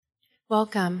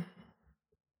Welcome.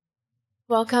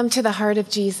 Welcome to the heart of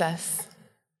Jesus.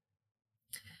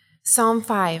 Psalm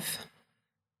 5.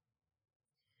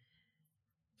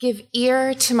 Give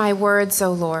ear to my words,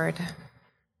 O Lord.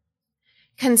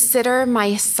 Consider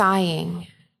my sighing.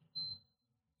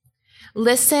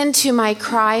 Listen to my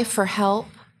cry for help,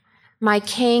 my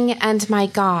King and my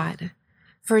God,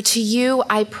 for to you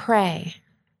I pray.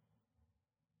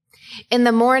 In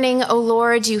the morning, O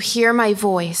Lord, you hear my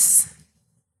voice.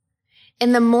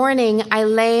 In the morning, I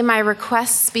lay my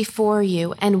requests before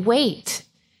you and wait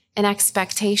in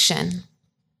expectation.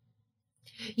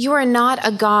 You are not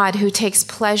a God who takes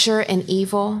pleasure in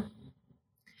evil.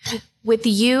 With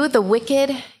you, the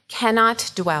wicked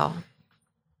cannot dwell.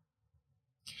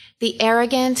 The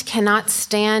arrogant cannot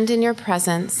stand in your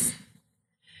presence.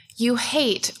 You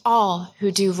hate all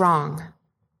who do wrong.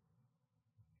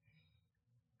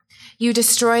 You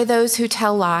destroy those who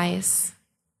tell lies.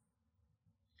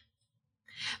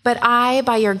 But I,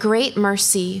 by your great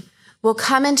mercy, will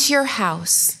come into your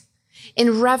house.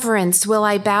 In reverence will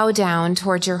I bow down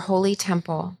toward your holy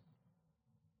temple.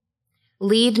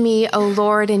 Lead me, O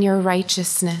Lord, in your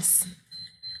righteousness.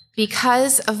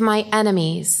 Because of my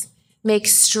enemies, make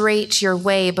straight your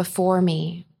way before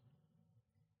me.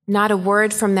 Not a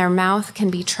word from their mouth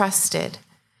can be trusted.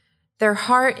 Their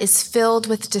heart is filled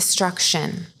with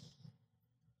destruction.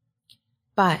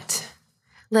 But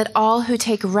let all who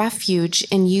take refuge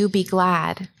in you be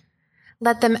glad.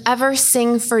 Let them ever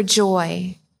sing for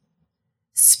joy.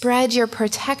 Spread your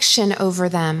protection over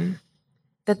them,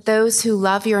 that those who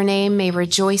love your name may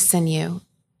rejoice in you.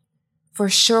 For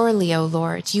surely, O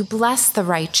Lord, you bless the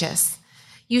righteous.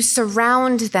 You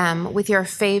surround them with your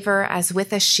favor as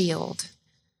with a shield.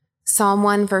 Psalm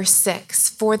 1, verse 6,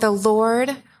 for the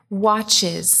Lord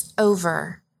watches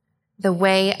over the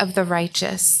way of the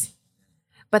righteous,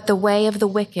 but the way of the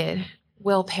wicked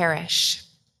will perish.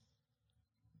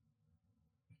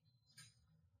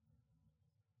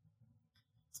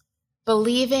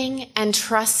 Believing and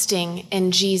trusting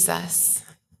in Jesus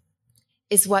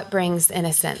is what brings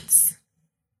innocence.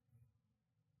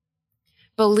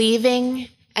 Believing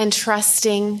and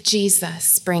trusting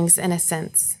Jesus brings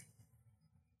innocence.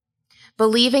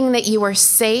 Believing that you are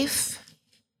safe,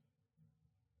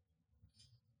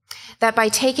 that by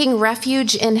taking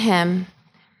refuge in him,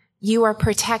 you are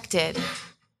protected.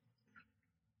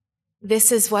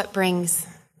 This is what brings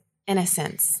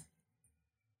innocence.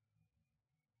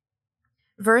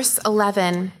 Verse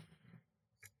 11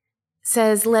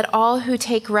 says, let all who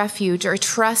take refuge or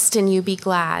trust in you be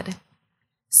glad.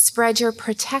 Spread your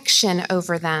protection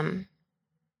over them.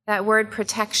 That word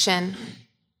protection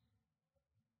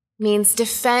means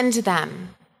defend them,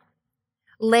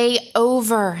 lay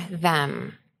over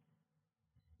them,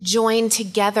 join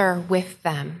together with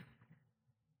them.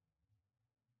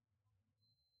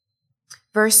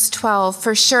 Verse 12,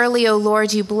 for surely, O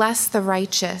Lord, you bless the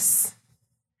righteous.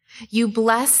 You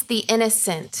bless the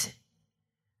innocent.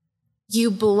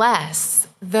 You bless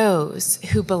those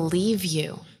who believe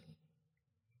you.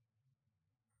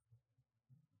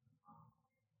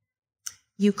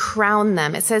 You crown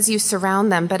them. It says you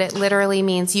surround them, but it literally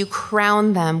means you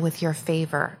crown them with your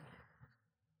favor.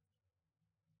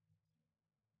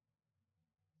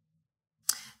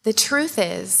 The truth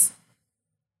is,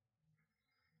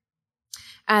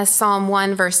 as Psalm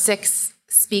 1, verse 6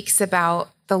 speaks about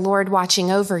the Lord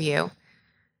watching over you,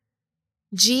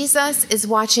 Jesus is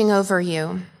watching over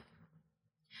you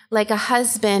like a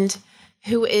husband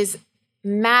who is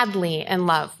madly in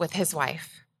love with his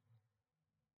wife,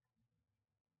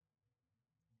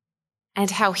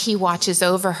 and how he watches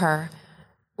over her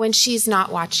when she's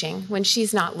not watching, when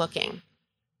she's not looking,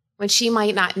 when she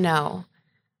might not know.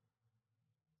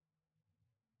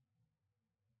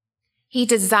 He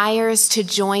desires to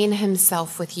join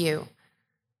himself with you.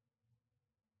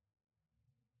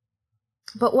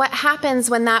 But what happens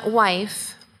when that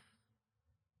wife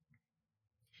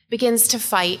begins to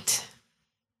fight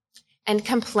and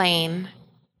complain,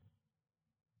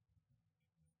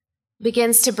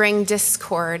 begins to bring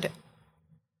discord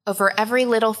over every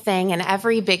little thing and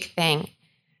every big thing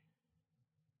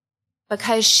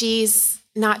because she's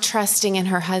not trusting in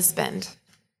her husband?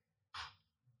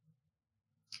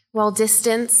 While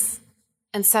distance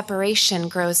and separation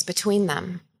grows between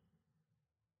them.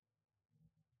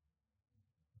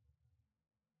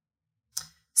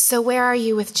 So where are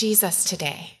you with Jesus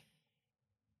today?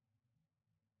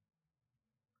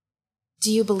 Do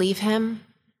you believe him?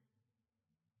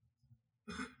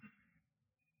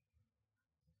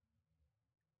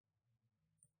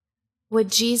 Would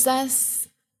Jesus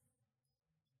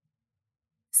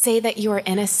say that you are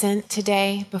innocent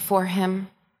today before him?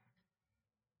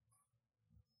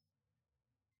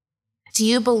 Do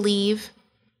you believe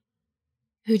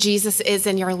who Jesus is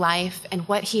in your life and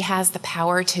what he has the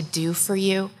power to do for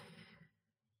you?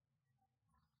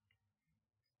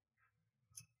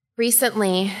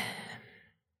 Recently,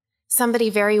 somebody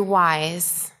very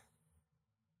wise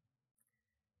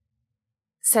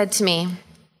said to me,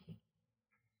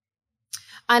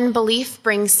 "Unbelief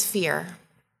brings fear,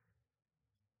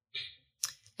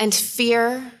 and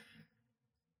fear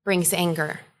brings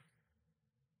anger."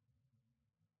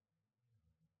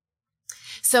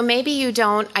 So maybe you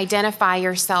don't identify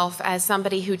yourself as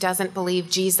somebody who doesn't believe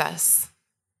Jesus.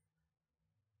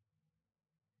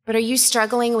 But are you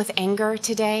struggling with anger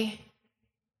today?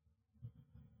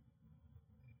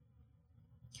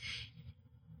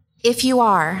 If you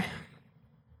are,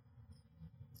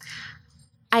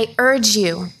 I urge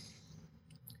you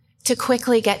to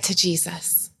quickly get to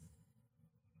Jesus,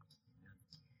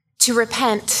 to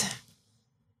repent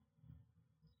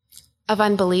of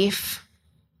unbelief,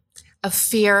 of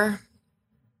fear,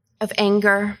 of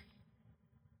anger.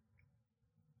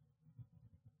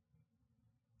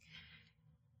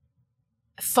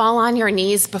 Fall on your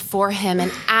knees before him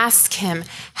and ask him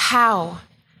how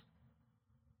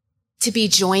to be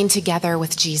joined together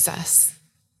with Jesus.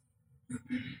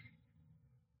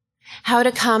 How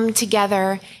to come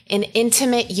together in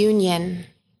intimate union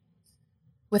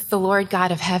with the Lord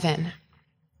God of heaven,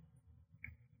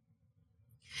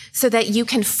 so that you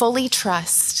can fully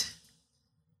trust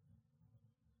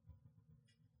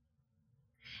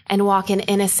and walk in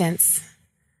innocence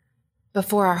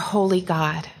before our holy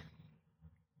God.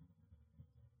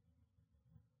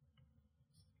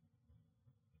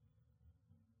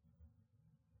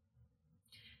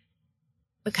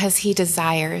 Because he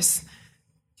desires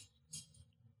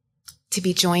to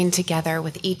be joined together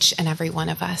with each and every one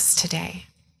of us today.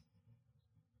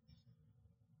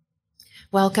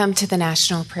 Welcome to the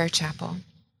National Prayer Chapel.